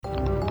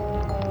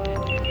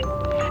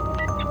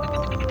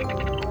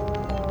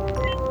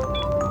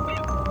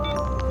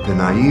The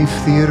Naive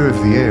Theater of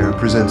the Air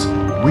presents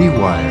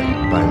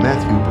Rewired by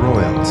Matthew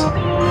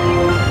Broyles.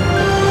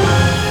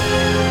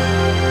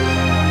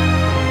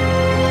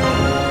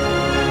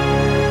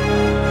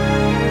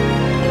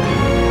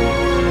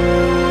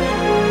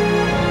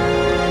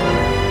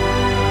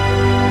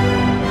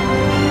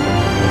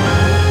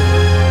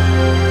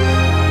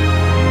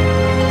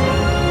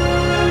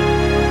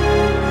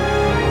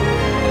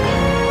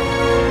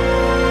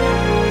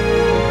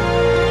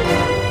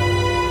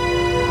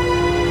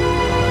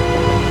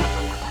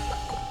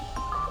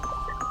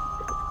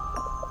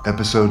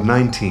 Episode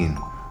 19,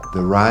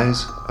 The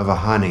Rise of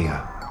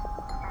Ahania.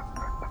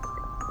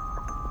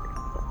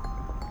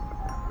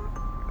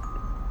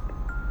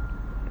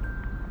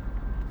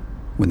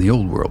 When the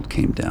old world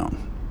came down,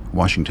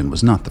 Washington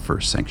was not the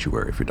first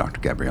sanctuary for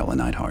Dr. Gabriella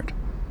Neithardt.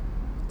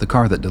 The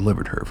car that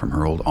delivered her from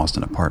her old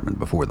Austin apartment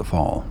before the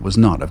fall was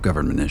not of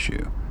government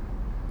issue.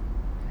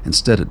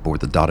 Instead, it bore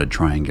the dotted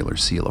triangular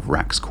seal of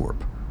Rax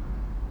Corp,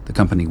 the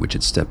company which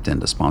had stepped in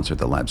to sponsor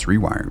the lab's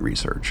rewiring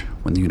research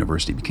when the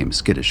university became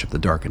skittish of the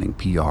darkening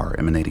PR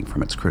emanating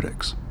from its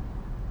critics.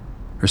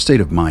 Her state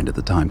of mind at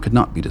the time could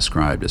not be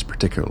described as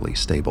particularly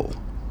stable.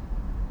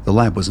 The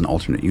lab was an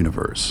alternate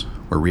universe,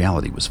 where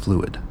reality was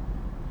fluid.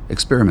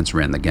 Experiments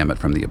ran the gamut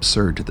from the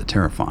absurd to the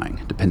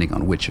terrifying, depending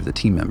on which of the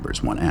team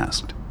members one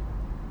asked.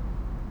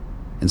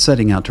 In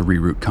setting out to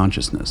reroute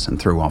consciousness and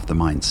throw off the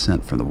mind's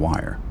scent from the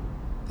wire,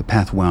 the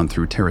path wound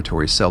through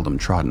territory seldom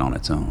trodden on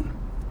its own.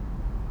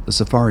 The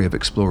safari of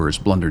explorers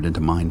blundered into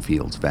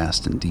minefields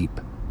vast and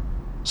deep.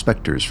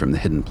 Specters from the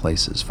hidden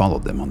places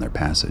followed them on their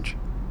passage,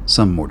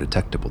 some more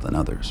detectable than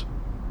others.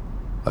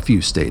 A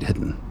few stayed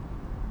hidden.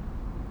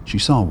 She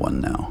saw one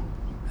now,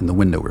 in the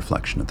window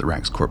reflection of the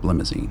Rax Corp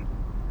limousine,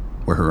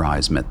 where her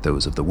eyes met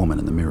those of the woman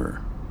in the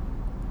mirror.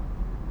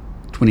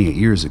 28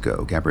 years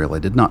ago,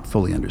 Gabriella did not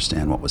fully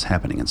understand what was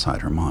happening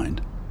inside her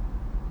mind.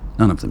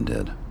 None of them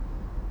did.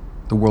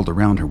 The world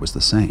around her was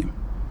the same,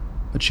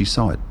 but she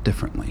saw it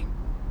differently.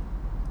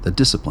 The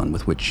discipline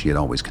with which she had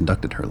always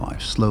conducted her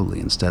life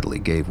slowly and steadily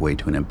gave way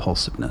to an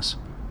impulsiveness,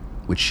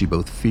 which she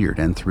both feared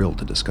and thrilled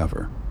to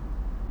discover.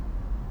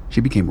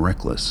 She became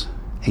reckless,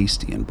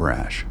 hasty, and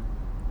brash.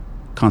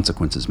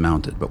 Consequences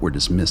mounted, but were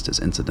dismissed as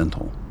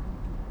incidental.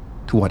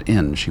 To what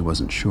end, she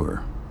wasn't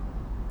sure,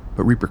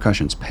 but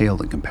repercussions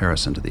paled in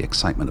comparison to the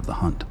excitement of the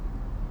hunt.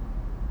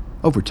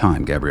 Over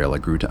time, Gabriella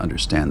grew to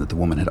understand that the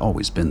woman had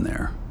always been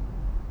there,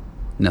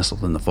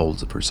 nestled in the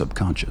folds of her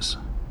subconscious.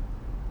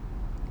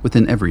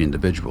 Within every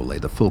individual lay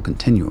the full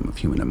continuum of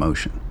human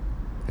emotion,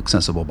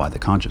 accessible by the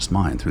conscious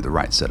mind through the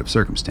right set of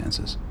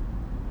circumstances.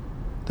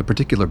 The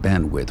particular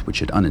bandwidth which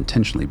had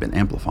unintentionally been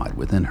amplified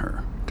within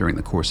her during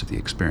the course of the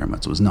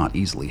experiments was not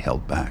easily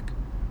held back.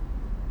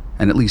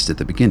 And at least at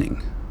the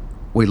beginning,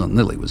 Waylon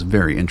Lilly was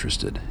very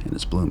interested in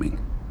its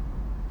blooming,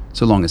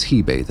 so long as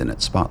he bathed in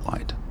its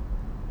spotlight,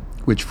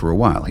 which for a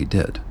while he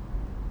did.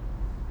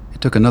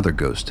 It took another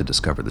ghost to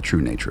discover the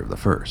true nature of the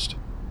first.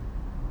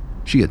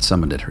 She had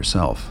summoned it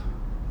herself,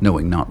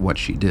 knowing not what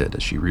she did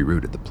as she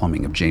rerouted the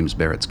plumbing of James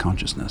Barrett's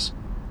consciousness.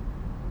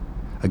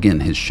 Again,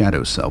 his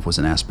shadow self was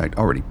an aspect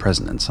already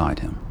present inside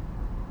him,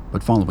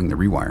 but following the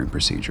rewiring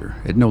procedure,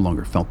 it no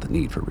longer felt the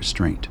need for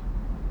restraint.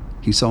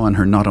 He saw in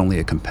her not only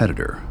a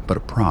competitor, but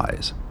a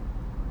prize,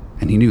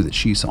 and he knew that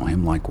she saw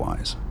him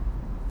likewise.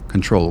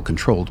 Control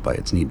controlled by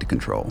its need to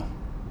control.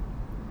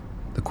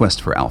 The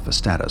quest for alpha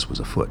status was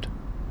afoot.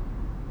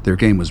 Their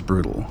game was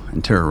brutal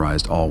and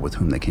terrorized all with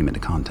whom they came into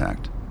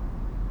contact.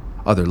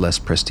 Other less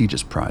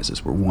prestigious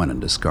prizes were won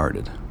and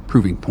discarded,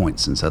 proving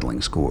points and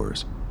settling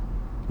scores.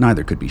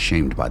 Neither could be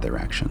shamed by their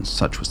actions,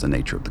 such was the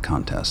nature of the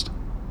contest.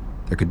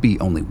 There could be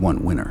only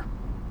one winner.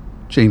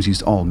 James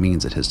used all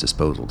means at his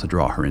disposal to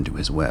draw her into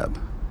his web,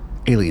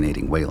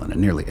 alienating Waylon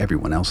and nearly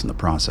everyone else in the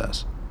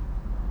process.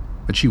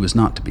 But she was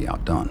not to be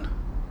outdone.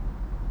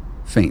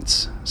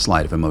 Feints,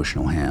 sleight of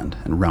emotional hand,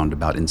 and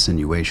roundabout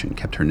insinuation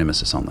kept her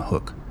nemesis on the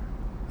hook,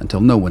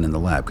 until no one in the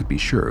lab could be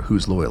sure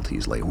whose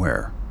loyalties lay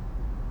where.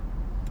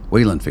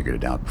 Waylon figured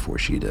it out before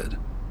she did.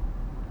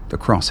 The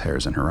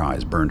crosshairs in her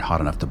eyes burned hot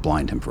enough to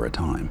blind him for a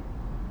time.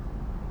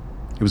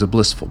 It was a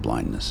blissful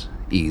blindness,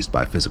 eased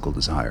by physical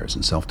desires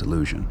and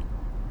self-delusion.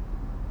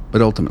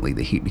 But ultimately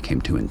the heat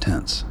became too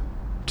intense,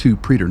 too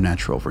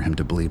preternatural for him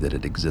to believe that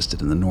it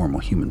existed in the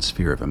normal human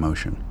sphere of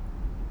emotion.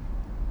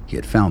 He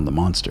had found the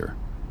monster,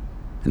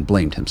 and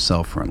blamed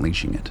himself for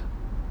unleashing it.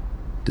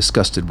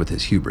 Disgusted with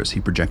his hubris,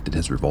 he projected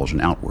his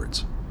revulsion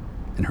outwards,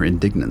 and her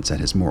indignance at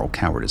his moral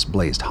cowardice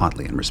blazed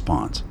hotly in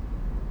response.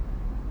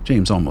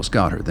 James almost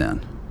got her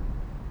then.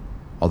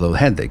 Although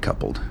had they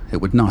coupled, it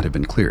would not have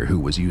been clear who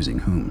was using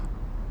whom.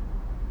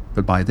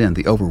 But by then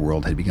the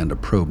overworld had begun to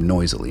probe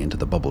noisily into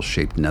the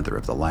bubble-shaped nether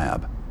of the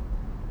lab.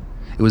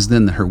 It was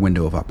then that her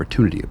window of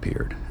opportunity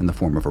appeared, in the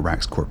form of a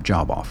Rax Corp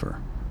job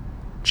offer.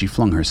 She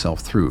flung herself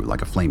through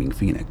like a flaming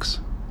phoenix.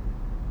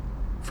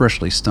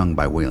 Freshly stung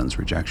by Waylon's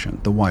rejection,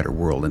 the wider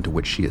world into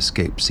which she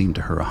escaped seemed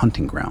to her a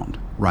hunting ground,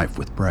 rife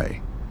with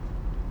prey.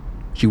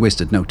 She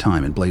wasted no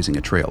time in blazing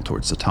a trail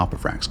towards the top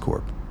of Rax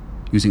Corp,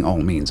 using all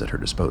means at her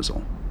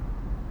disposal.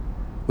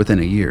 Within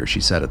a year,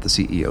 she sat at the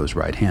CEO's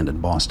right hand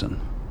in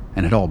Boston,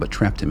 and had all but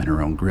trapped him in her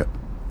own grip.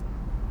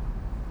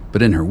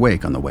 But in her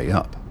wake on the way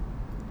up,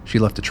 she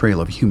left a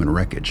trail of human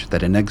wreckage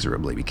that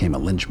inexorably became a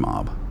lynch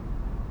mob.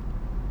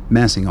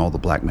 Massing all the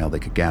blackmail they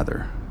could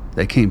gather,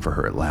 they came for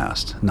her at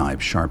last,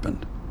 knives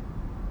sharpened.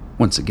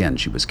 Once again,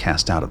 she was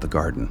cast out of the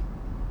garden.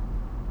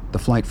 The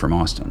flight from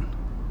Austin,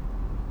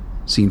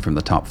 seen from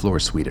the top floor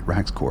suite at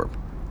RaxCorp,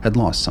 had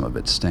lost some of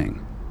its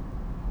sting.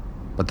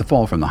 But the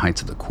fall from the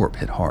heights of the Corp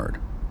hit hard.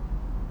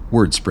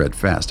 Word spread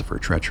fast of her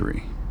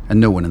treachery, and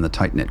no one in the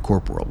tight-knit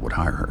Corp world would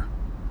hire her.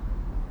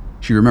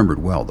 She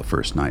remembered well the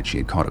first night she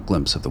had caught a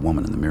glimpse of the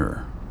woman in the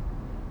mirror.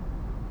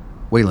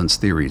 Wayland's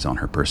theories on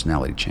her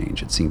personality change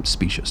had seemed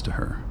specious to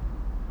her.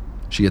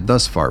 She had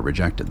thus far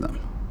rejected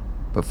them,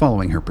 but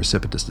following her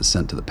precipitous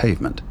descent to the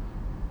pavement,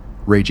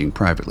 raging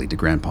privately to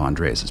Grandpa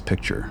Andreas'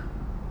 picture,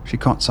 she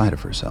caught sight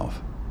of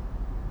herself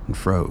and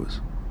froze.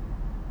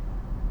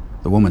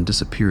 The woman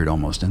disappeared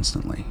almost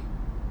instantly.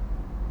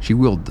 She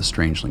willed the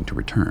strangeling to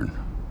return,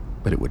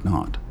 but it would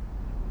not.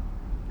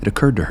 It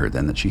occurred to her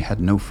then that she had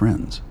no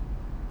friends.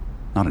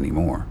 Not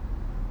anymore.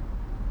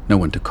 No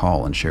one to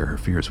call and share her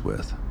fears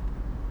with.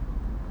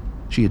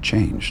 She had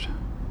changed.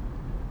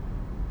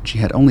 She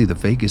had only the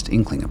vaguest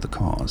inkling of the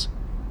cause.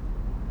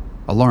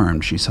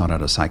 Alarmed, she sought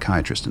out a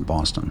psychiatrist in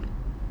Boston.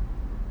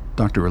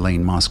 Dr.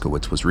 Elaine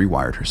Moskowitz was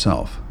rewired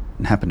herself,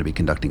 and happened to be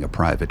conducting a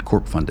private,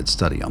 corp-funded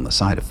study on the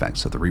side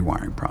effects of the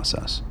rewiring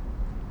process.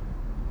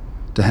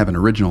 To have an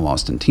original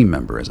Austin team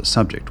member as a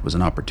subject was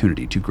an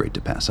opportunity too great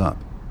to pass up,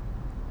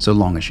 so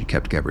long as she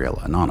kept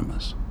Gabriella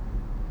anonymous.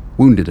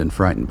 Wounded and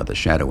frightened by the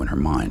shadow in her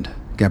mind,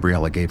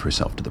 Gabriella gave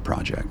herself to the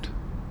project,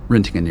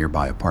 renting a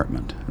nearby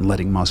apartment and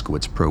letting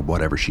Moskowitz probe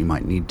whatever she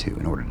might need to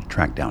in order to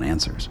track down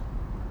answers.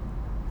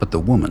 But the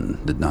woman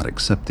did not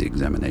accept the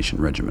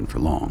examination regimen for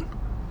long.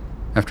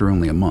 After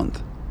only a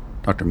month,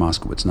 Dr.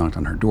 Moskowitz knocked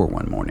on her door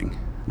one morning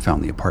and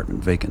found the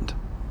apartment vacant.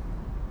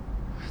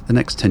 The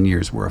next 10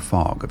 years were a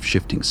fog of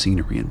shifting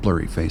scenery and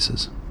blurry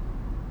faces.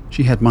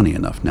 She had money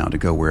enough now to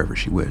go wherever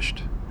she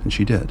wished, and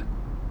she did,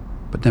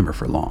 but never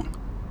for long.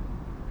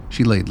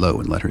 She laid low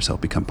and let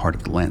herself become part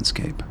of the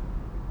landscape.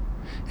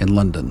 In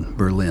London,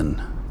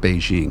 Berlin,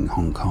 Beijing,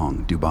 Hong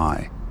Kong,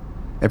 Dubai,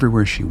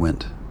 everywhere she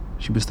went,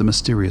 she was the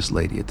mysterious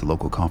lady at the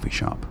local coffee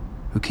shop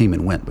who came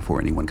and went before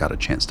anyone got a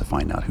chance to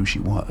find out who she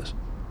was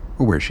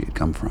or where she had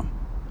come from.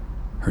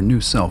 Her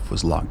new self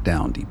was locked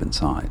down deep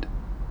inside.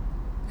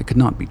 It could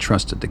not be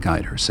trusted to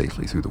guide her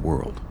safely through the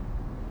world.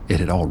 It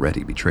had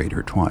already betrayed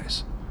her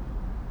twice.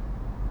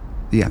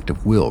 The act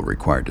of will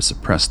required to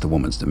suppress the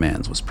woman's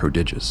demands was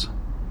prodigious.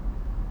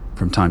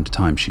 From time to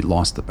time she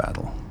lost the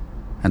battle,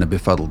 and a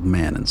befuddled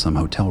man in some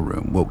hotel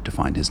room woke to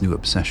find his new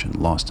obsession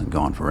lost and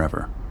gone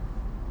forever.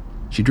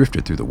 She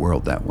drifted through the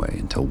world that way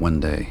until one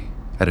day,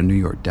 at a New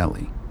York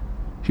deli,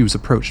 she was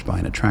approached by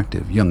an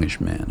attractive, youngish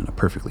man in a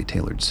perfectly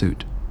tailored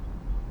suit.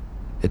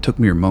 It took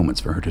mere moments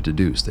for her to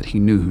deduce that he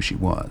knew who she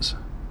was,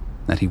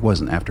 that he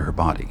wasn't after her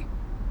body.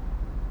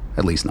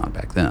 At least not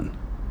back then.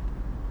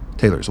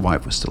 Taylor's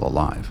wife was still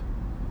alive,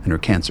 and her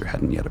cancer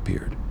hadn't yet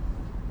appeared.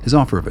 His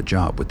offer of a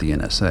job with the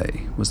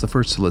NSA was the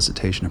first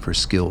solicitation of her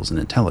skills and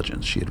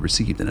intelligence she had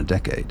received in a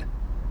decade.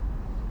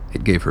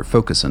 It gave her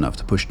focus enough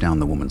to push down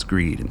the woman's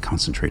greed and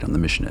concentrate on the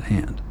mission at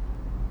hand.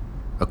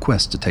 A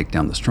quest to take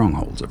down the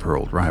strongholds of her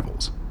old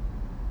rivals.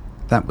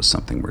 That was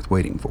something worth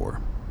waiting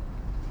for.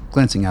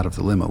 Glancing out of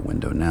the limo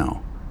window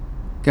now,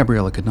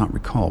 Gabriella could not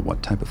recall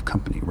what type of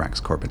company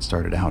RaxCorp had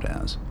started out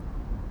as.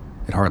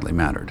 It hardly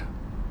mattered.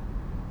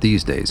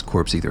 These days,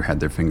 corps either had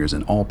their fingers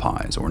in all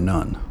pies or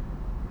none.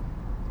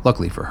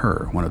 Luckily for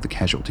her, one of the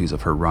casualties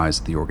of her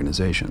rise at the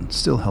organization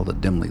still held a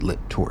dimly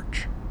lit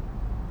torch.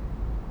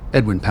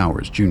 Edwin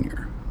Powers,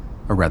 Jr.,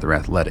 a rather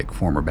athletic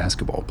former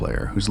basketball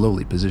player whose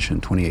lowly position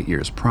 28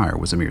 years prior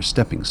was a mere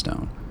stepping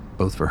stone,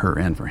 both for her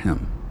and for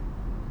him.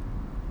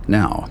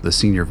 Now, the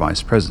senior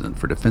vice president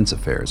for defense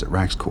affairs at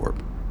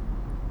RaxCorp.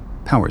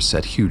 Powers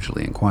sat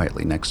hugely and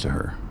quietly next to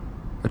her,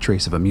 a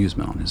trace of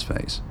amusement on his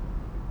face.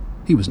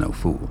 He was no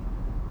fool.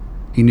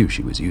 He knew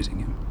she was using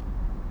him.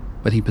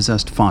 But he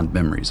possessed fond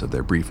memories of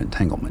their brief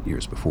entanglement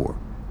years before,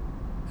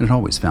 and had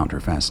always found her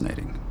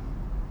fascinating.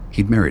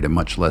 He'd married a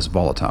much less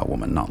volatile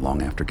woman not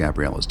long after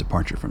Gabriella's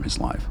departure from his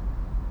life,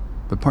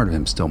 but part of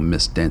him still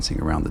missed dancing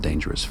around the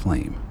dangerous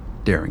flame,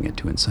 daring it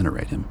to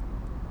incinerate him.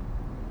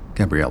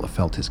 Gabriella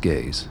felt his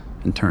gaze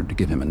and turned to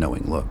give him a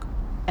knowing look.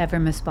 Ever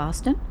miss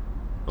Boston?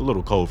 A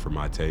little cold for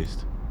my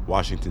taste.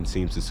 Washington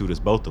seems to suit us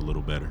both a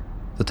little better.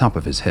 The top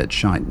of his head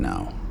shined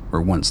now,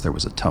 where once there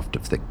was a tuft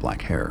of thick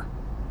black hair.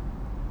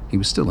 He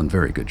was still in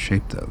very good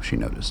shape, though, she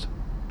noticed,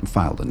 and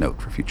filed a note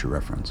for future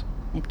reference.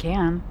 It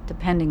can,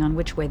 depending on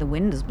which way the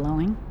wind is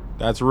blowing.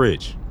 That's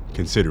rich,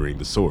 considering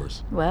the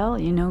source. Well,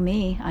 you know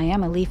me. I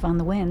am a leaf on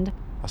the wind.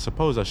 I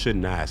suppose I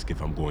shouldn't ask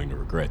if I'm going to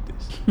regret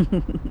this.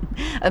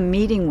 A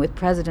meeting with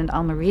President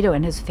Almerito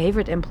and his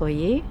favorite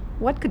employee?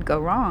 What could go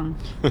wrong?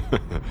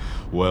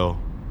 Well,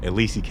 at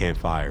least he can't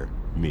fire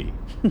me.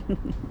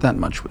 That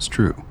much was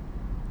true.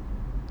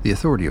 The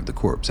authority of the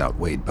corpse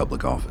outweighed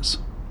public office.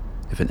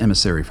 If an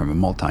emissary from a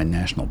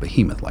multinational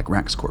behemoth like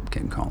Raxcorp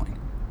came calling,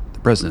 the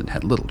president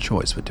had little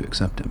choice but to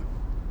accept him.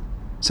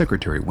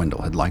 Secretary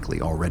Wendell had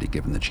likely already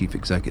given the chief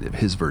executive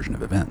his version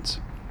of events.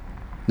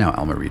 Now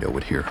Almerito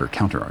would hear her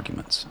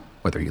counter-arguments,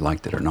 whether he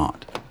liked it or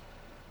not.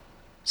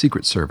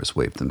 Secret Service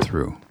waved them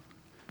through.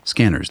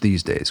 Scanners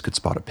these days could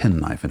spot a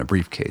penknife in a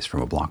briefcase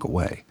from a block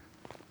away.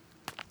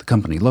 The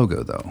company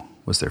logo, though,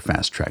 was their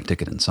fast-track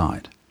ticket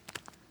inside.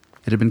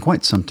 It had been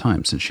quite some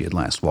time since she had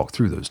last walked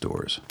through those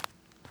doors.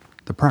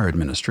 The prior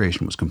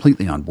administration was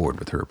completely on board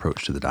with her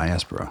approach to the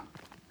diaspora,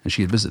 and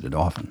she had visited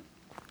often.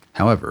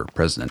 However,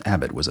 President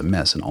Abbott was a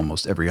mess in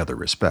almost every other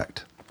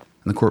respect,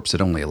 and the corps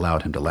had only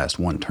allowed him to last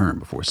one term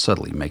before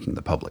subtly making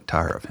the public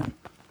tire of him.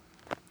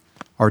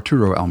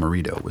 Arturo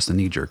Almerito was the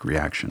knee-jerk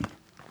reaction,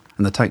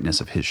 and the tightness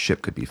of his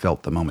ship could be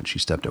felt the moment she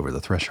stepped over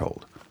the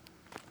threshold.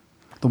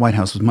 The White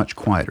House was much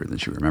quieter than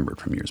she remembered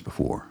from years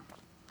before.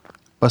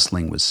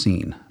 Bustling was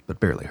seen, but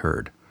barely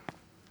heard.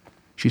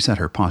 She set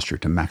her posture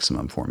to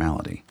maximum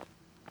formality.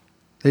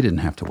 They didn't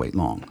have to wait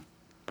long.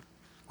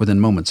 Within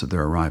moments of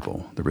their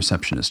arrival, the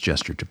receptionist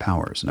gestured to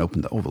Powers and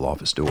opened the Oval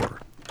Office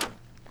door.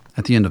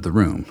 At the end of the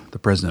room, the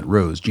president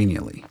rose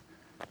genially,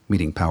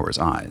 meeting Powers'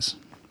 eyes,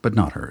 but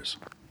not hers.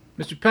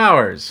 Mr.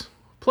 Powers,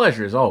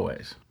 pleasure as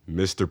always.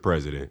 Mr.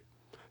 President,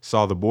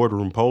 saw the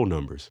boardroom poll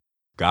numbers.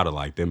 Gotta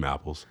like them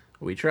apples.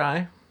 We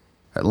try.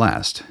 At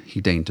last, he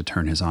deigned to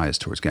turn his eyes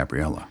towards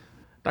Gabriella.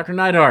 Dr.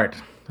 Neithardt,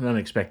 an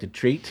unexpected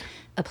treat.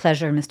 A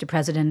pleasure, Mr.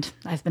 President.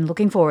 I've been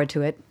looking forward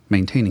to it.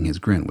 Maintaining his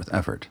grin with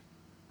effort,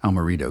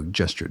 Almerito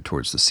gestured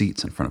towards the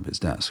seats in front of his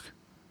desk.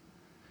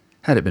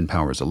 Had it been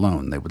Powers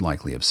alone, they would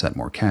likely have sat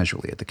more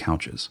casually at the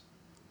couches.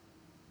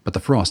 But the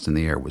frost in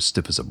the air was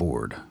stiff as a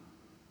board.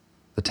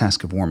 The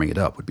task of warming it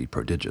up would be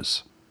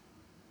prodigious.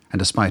 And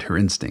despite her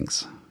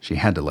instincts, she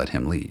had to let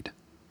him lead.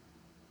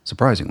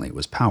 Surprisingly, it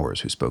was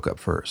Powers who spoke up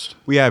first.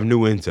 We have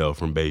new intel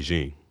from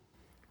Beijing.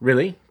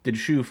 Really? Did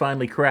Shu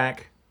finally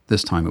crack?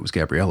 This time it was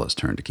Gabriella's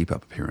turn to keep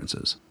up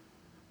appearances.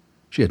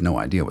 She had no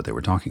idea what they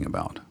were talking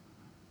about,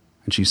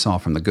 and she saw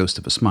from the ghost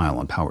of a smile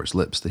on Powers'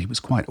 lips that he was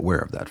quite aware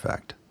of that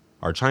fact.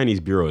 Our Chinese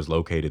bureau has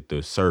located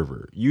the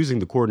server using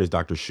the coordinates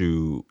Dr.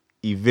 Shu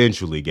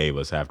eventually gave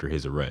us after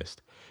his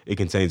arrest. It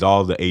contains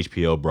all of the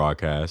HPL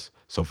broadcasts,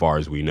 so far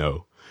as we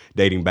know,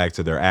 dating back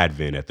to their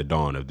advent at the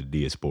dawn of the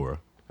diaspora.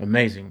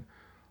 Amazing.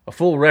 A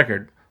full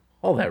record.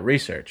 All that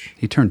research.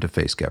 He turned to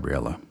face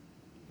Gabriella.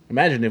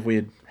 Imagine if we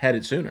had had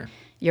it sooner.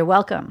 You're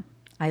welcome.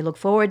 I look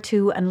forward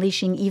to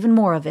unleashing even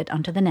more of it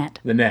onto the net,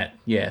 The net,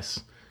 yes.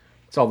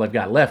 It's all they've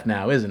got left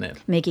now, isn't it?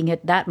 making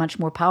it that much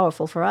more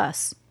powerful for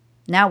us.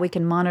 Now we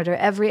can monitor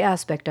every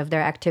aspect of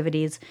their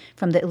activities,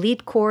 from the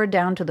elite corps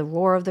down to the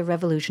roar of the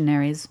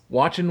revolutionaries.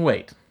 Watch and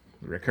wait.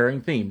 The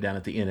recurring theme down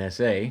at the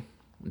NSA.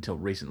 Until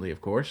recently,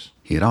 of course.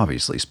 He had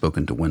obviously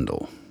spoken to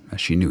Wendell, as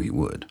she knew he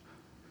would.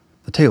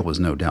 The tale was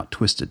no doubt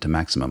twisted to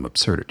maximum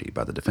absurdity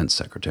by the defense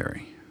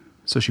secretary,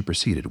 so she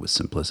proceeded with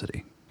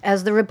simplicity.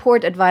 As the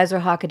report Advisor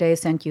Hockaday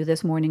sent you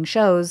this morning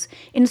shows,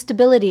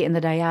 instability in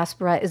the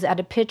diaspora is at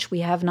a pitch we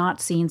have not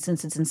seen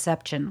since its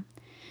inception.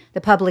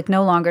 The public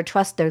no longer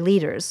trust their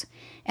leaders,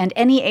 and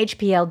any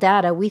HPL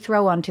data we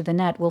throw onto the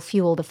net will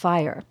fuel the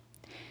fire.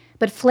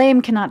 But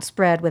flame cannot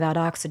spread without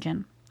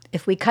oxygen.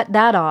 If we cut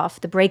that off,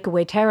 the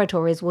breakaway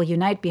territories will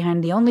unite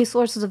behind the only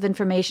sources of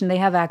information they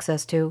have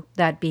access to,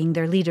 that being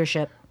their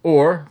leadership.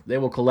 Or they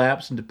will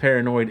collapse into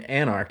paranoid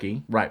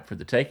anarchy, ripe for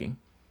the taking.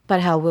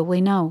 But how will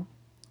we know?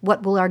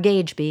 What will our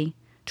gauge be?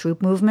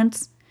 Troop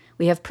movements?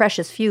 We have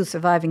precious few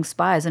surviving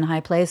spies in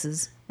high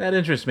places. That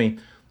interests me.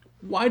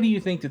 Why do you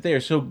think that they are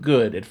so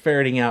good at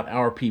ferreting out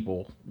our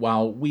people,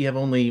 while we have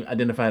only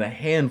identified a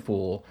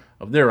handful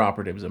of their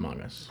operatives among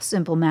us?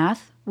 Simple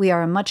math. We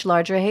are a much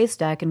larger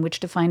haystack in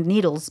which to find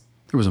needles.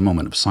 There was a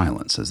moment of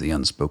silence as the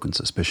unspoken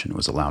suspicion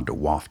was allowed to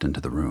waft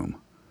into the room.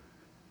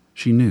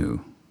 She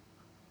knew,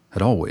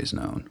 had always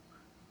known,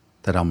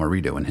 that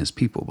Almerito and his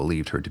people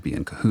believed her to be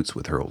in cahoots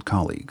with her old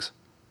colleagues.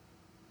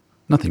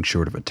 Nothing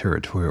short of a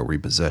territorial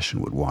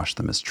repossession would wash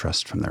the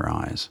mistrust from their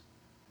eyes.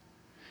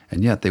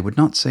 And yet they would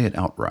not say it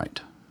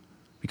outright,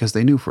 because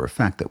they knew for a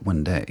fact that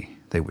one day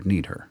they would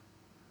need her.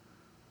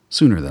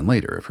 Sooner than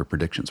later, if her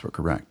predictions were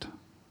correct.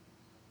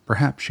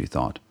 Perhaps, she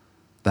thought,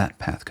 that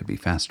path could be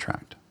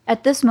fast-tracked.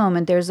 At this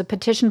moment, there is a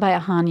petition by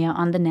Ahania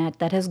on the net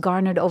that has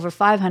garnered over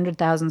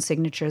 500,000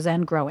 signatures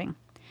and growing.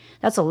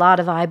 That's a lot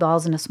of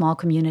eyeballs in a small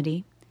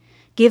community.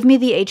 Give me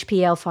the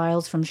HPL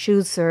files from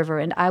Shu's server,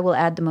 and I will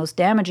add the most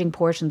damaging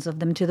portions of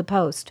them to the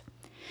post.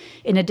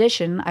 In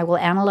addition, I will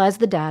analyze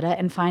the data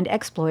and find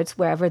exploits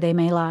wherever they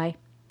may lie.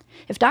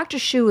 If Dr.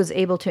 Shu is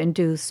able to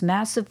induce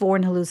massive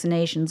Vorn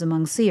hallucinations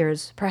among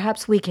seers,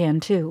 perhaps we can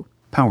too.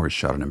 Powers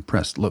shot an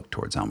impressed look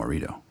towards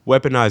Almerito.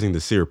 Weaponizing the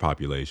seer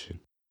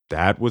population.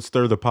 That would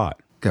stir the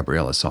pot.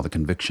 Gabriella saw the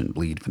conviction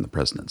bleed from the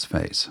president's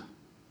face.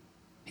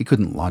 He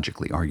couldn't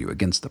logically argue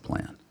against the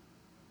plan.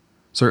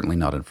 Certainly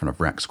not in front of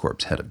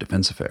Raxcorp's head of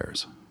defense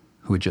affairs,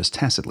 who had just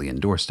tacitly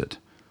endorsed it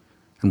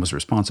and was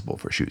responsible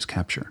for Shu's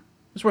capture.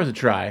 It's worth a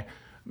try.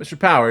 Mr.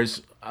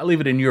 Powers, I'll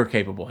leave it in your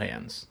capable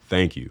hands.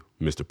 Thank you,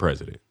 Mr.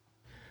 President.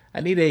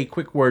 I need a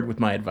quick word with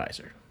my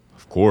advisor.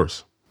 Of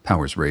course.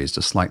 Powers raised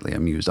a slightly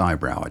amused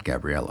eyebrow at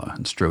Gabriella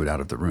and strode out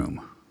of the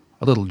room,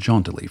 a little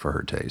jauntily for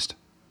her taste.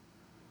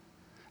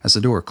 As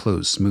the door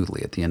closed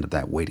smoothly at the end of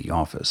that weighty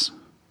office,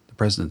 the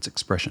president's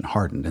expression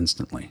hardened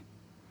instantly.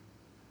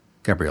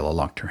 Gabriella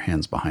locked her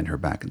hands behind her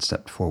back and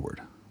stepped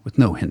forward, with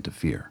no hint of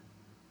fear.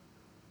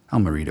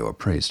 Almerito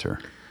appraised her.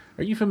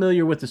 Are you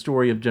familiar with the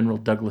story of General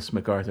Douglas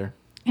MacArthur?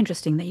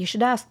 Interesting that you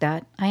should ask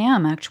that. I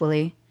am,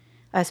 actually.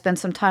 I spent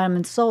some time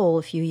in Seoul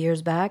a few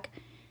years back.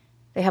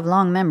 They have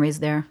long memories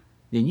there.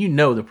 Then you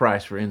know the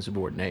price for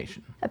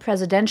insubordination. A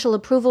presidential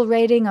approval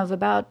rating of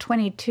about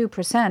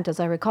 22%, as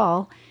I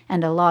recall,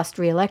 and a lost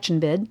re-election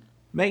bid.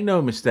 Make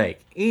no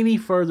mistake, any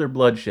further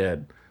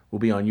bloodshed will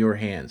be on your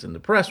hands, and the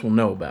press will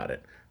know about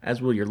it,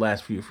 as will your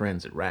last few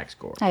friends at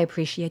Raxcorp. I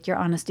appreciate your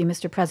honesty,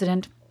 Mr.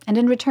 President, and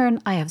in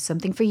return, I have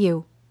something for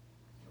you.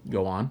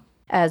 Go on.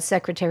 As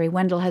Secretary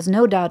Wendell has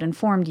no doubt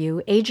informed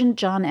you, Agent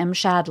John M.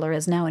 Shadler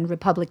is now in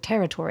Republic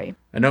territory.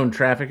 A known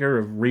trafficker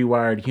of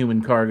rewired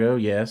human cargo,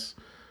 yes,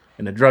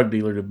 and a drug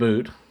dealer to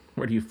boot.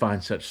 Where do you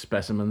find such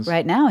specimens?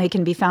 Right now, he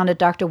can be found at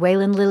Dr.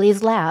 Waylon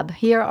Lilly's lab.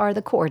 Here are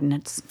the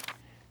coordinates.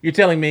 You're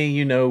telling me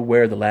you know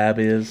where the lab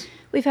is?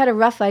 We've had a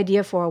rough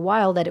idea for a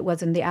while that it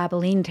was in the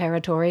Abilene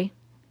territory.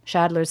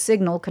 Shadler's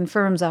signal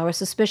confirms our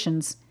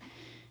suspicions.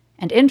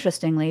 And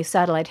interestingly,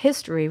 satellite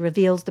history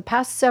reveals the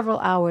past several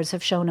hours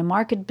have shown a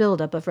marked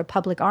buildup of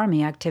Republic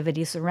Army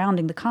activity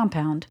surrounding the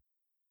compound.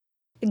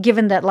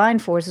 Given that line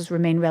forces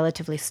remain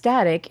relatively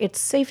static, it's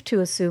safe to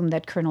assume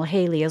that Colonel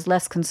Haley is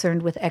less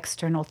concerned with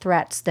external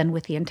threats than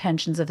with the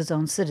intentions of his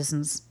own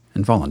citizens.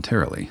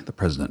 Involuntarily, the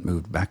president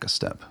moved back a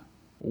step.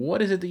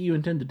 What is it that you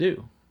intend to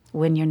do?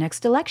 Win your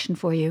next election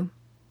for you.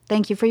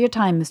 Thank you for your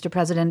time, Mr.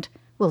 President.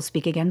 We'll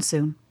speak again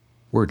soon.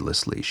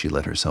 Wordlessly, she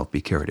let herself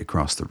be carried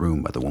across the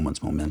room by the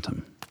woman's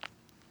momentum.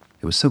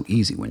 It was so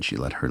easy when she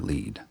let her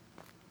lead.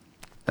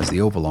 As the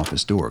Oval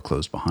Office door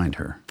closed behind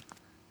her,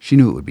 she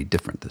knew it would be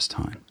different this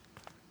time.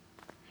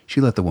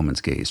 She let the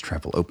woman's gaze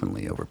travel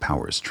openly over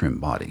Powers' trim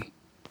body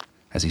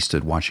as he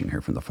stood watching her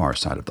from the far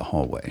side of the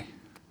hallway.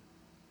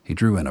 He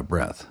drew in a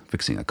breath,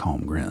 fixing a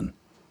calm grin.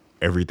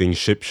 Everything's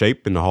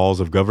ship-shape in the halls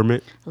of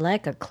government?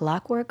 Like a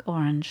clockwork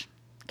orange.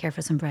 Care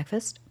for some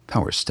breakfast?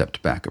 Powers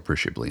stepped back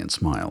appreciably and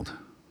smiled,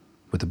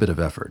 with a bit of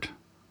effort,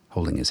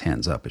 holding his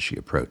hands up as she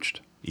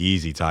approached.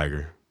 Easy,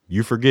 Tiger.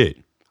 You forget.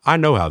 I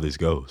know how this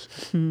goes.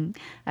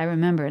 I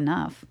remember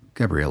enough.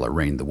 Gabriella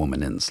reined the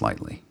woman in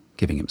slightly,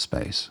 giving him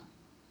space.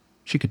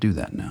 She could do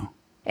that now.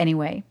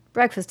 Anyway,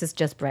 breakfast is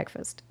just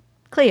breakfast.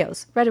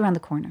 Cleo's, right around the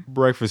corner.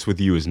 Breakfast with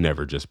you is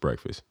never just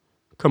breakfast.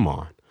 Come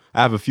on.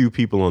 I have a few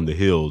people on the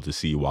hill to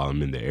see while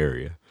I'm in the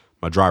area.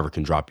 My driver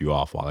can drop you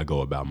off while I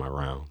go about my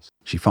rounds.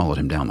 She followed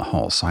him down the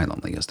hall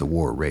silently as the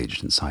war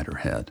raged inside her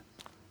head.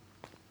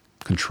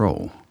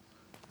 Control.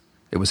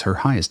 It was her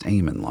highest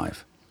aim in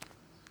life.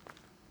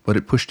 But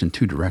it pushed in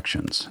two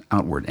directions,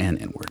 outward and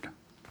inward.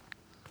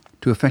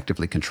 To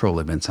effectively control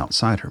events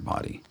outside her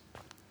body,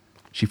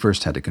 she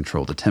first had to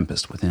control the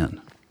tempest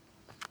within.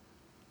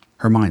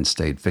 Her mind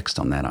stayed fixed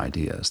on that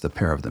idea as the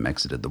pair of them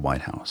exited the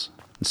White House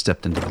and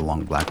stepped into the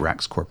long black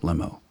Raxcorp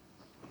limo.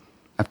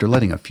 After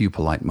letting a few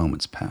polite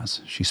moments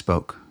pass, she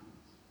spoke,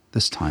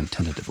 this time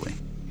tentatively.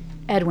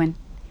 Edwin,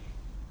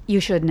 you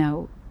should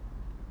know,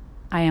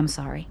 I am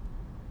sorry.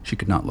 She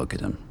could not look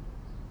at him,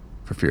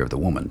 for fear of the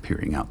woman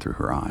peering out through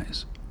her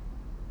eyes.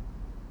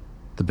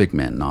 The big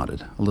man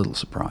nodded, a little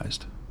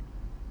surprised.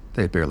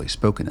 They had barely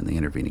spoken in the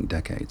intervening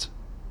decades,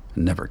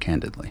 and never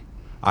candidly.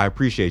 I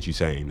appreciate you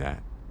saying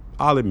that.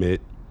 I'll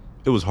admit,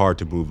 it was hard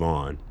to move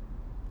on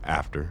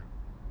after,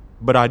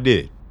 but I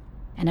did.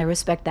 And I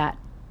respect that.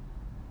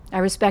 I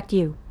respect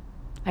you.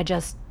 I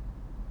just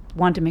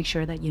want to make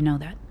sure that you know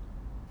that.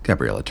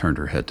 Gabriella turned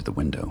her head to the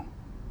window.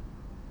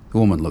 The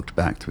woman looked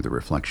back through the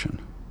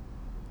reflection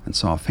and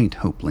saw a faint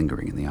hope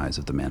lingering in the eyes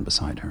of the man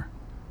beside her.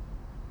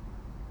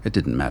 It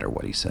didn't matter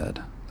what he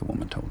said, the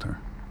woman told her.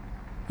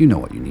 You know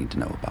what you need to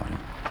know about him.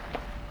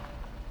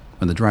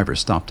 When the driver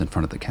stopped in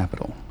front of the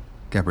Capitol,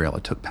 Gabriella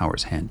took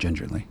Powers' hand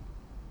gingerly.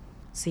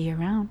 See you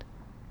around.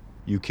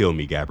 You kill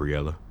me,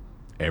 Gabriella.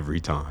 Every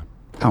time.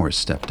 Powers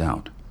stepped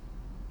out,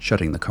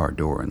 shutting the car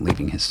door and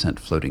leaving his scent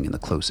floating in the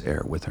close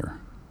air with her.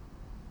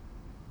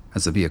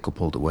 As the vehicle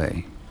pulled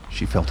away,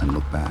 she felt him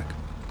look back.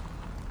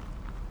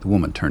 The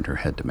woman turned her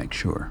head to make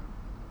sure.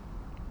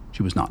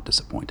 She was not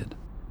disappointed.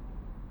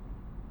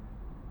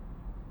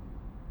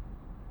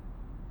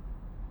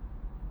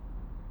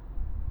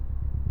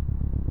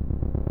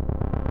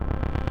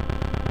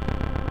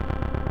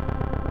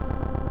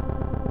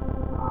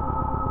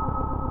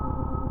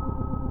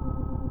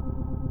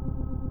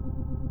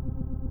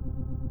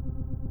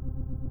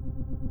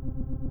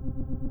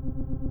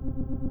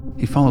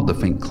 He followed the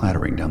faint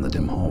clattering down the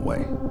dim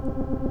hallway.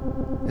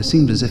 It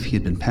seemed as if he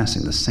had been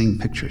passing the same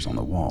pictures on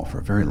the wall for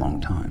a very long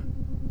time.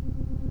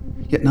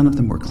 Yet none of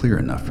them were clear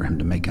enough for him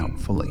to make out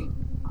fully.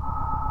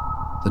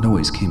 The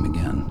noise came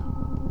again.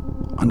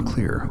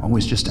 Unclear,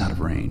 always just out of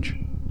range.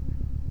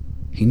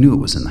 He knew it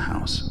was in the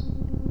house.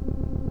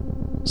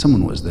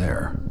 Someone was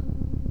there.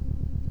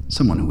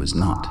 Someone who is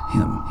not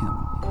him.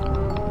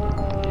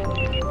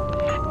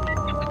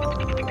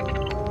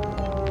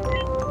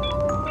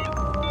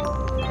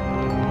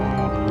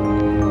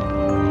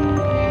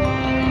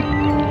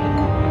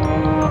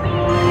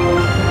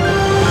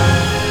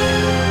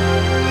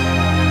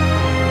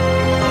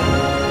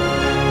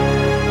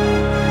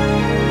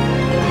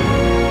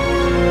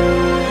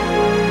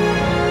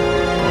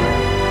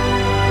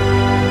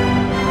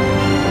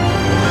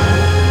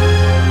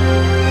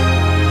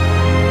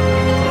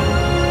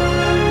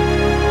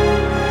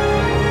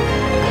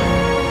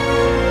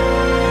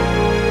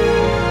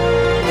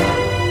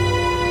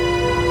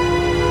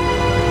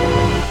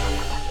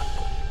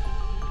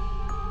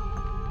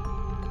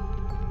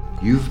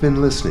 You've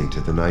been listening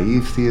to the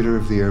Naive Theater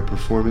of the Air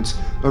performance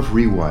of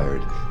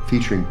Rewired,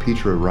 featuring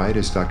Petra Wright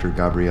as Dr.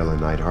 Gabriella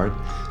Neithardt,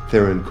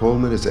 Theron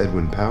Coleman as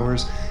Edwin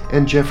Powers,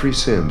 and Jeffrey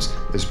Sims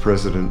as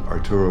President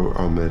Arturo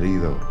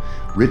Almerido.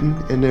 Written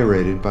and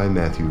narrated by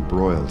Matthew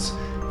Broyles.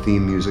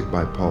 Theme music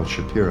by Paul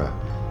Shapira.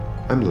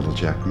 I'm Little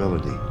Jack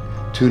Melody.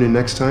 Tune in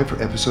next time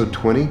for episode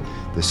 20,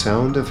 The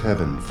Sound of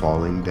Heaven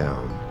Falling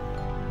Down.